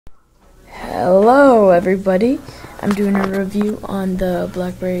Hello everybody, I'm doing a review on the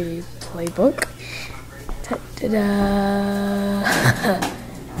BlackBerry playbook. Ta-da!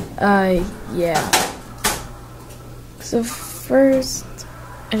 Yeah. So first,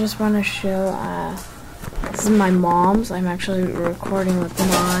 I just want to show, this is my mom's. I'm actually recording with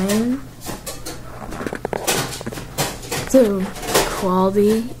mine. So,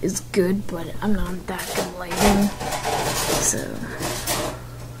 quality is good, but I'm not that good lighting. So,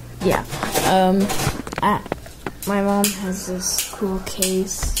 yeah. My mom has this cool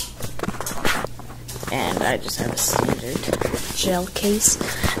case, and I just have a standard gel case.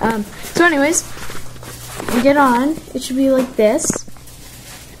 So anyways, you get on, it should be like this.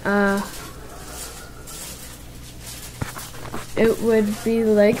 It would be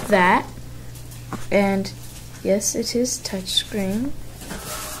like that, and yes, it is touchscreen.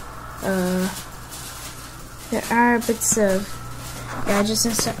 There are bits of gadgets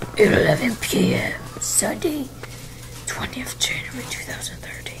and stuff. 11 p.m. Sunday, 20th January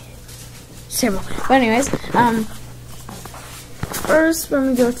 2013. Several. But anyways, first when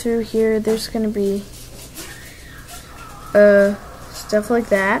we go through here, there's gonna be stuff like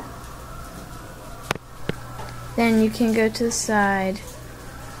that. Then you can go to the side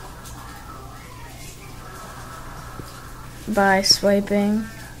by swiping.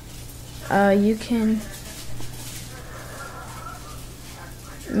 You can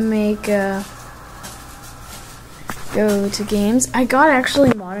make go to games. I got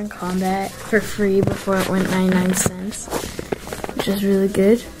actually Modern Combat for free before it went 99 cents, which is really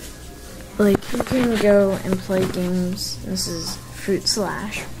good. Like, you can go and play games. This is Fruit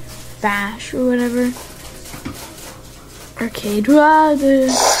Slash Bash or whatever. Arcade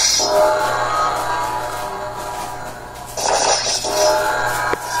Riders.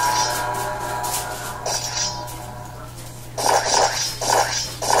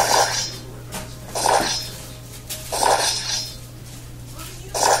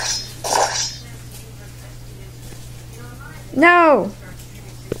 No!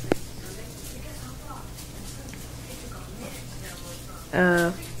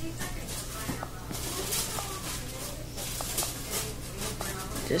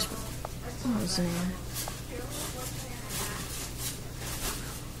 Just what was the name?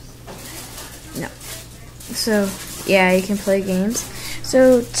 No. So, yeah, you can play games.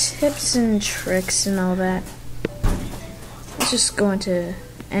 So, tips and tricks and all that. Let's just go into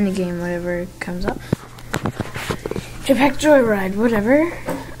any game, whatever comes up. Jetpack Joyride, whatever.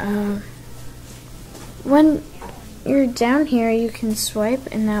 When you're down here, you can swipe,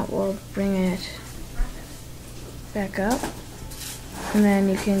 and that will bring it back up. And then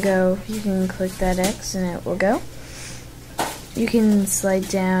you can click that X, and it will go. You can slide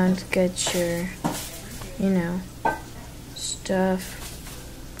down to get your, stuff.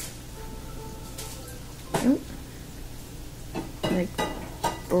 Like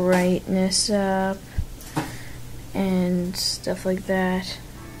brightness up and stuff like that.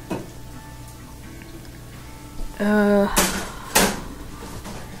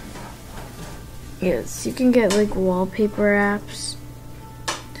 Yes, you can get like wallpaper apps.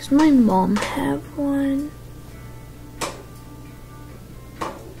 Does my mom have one?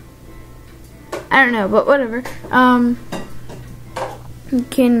 I don't know, but whatever. You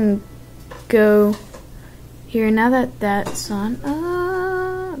can go here now that that's on.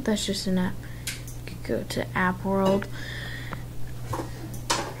 That's just an app. Go to App World.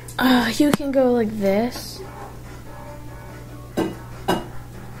 You can go like this.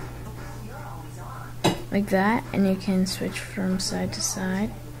 Like that, and you can switch from side to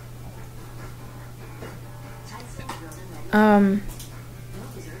side.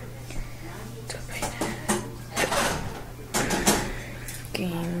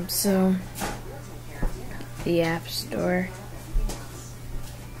 Games, so the App Store.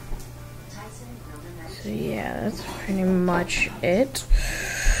 So yeah, that's pretty much it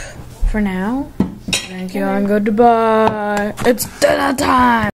for now. Thank you and goodbye. It's dinner time!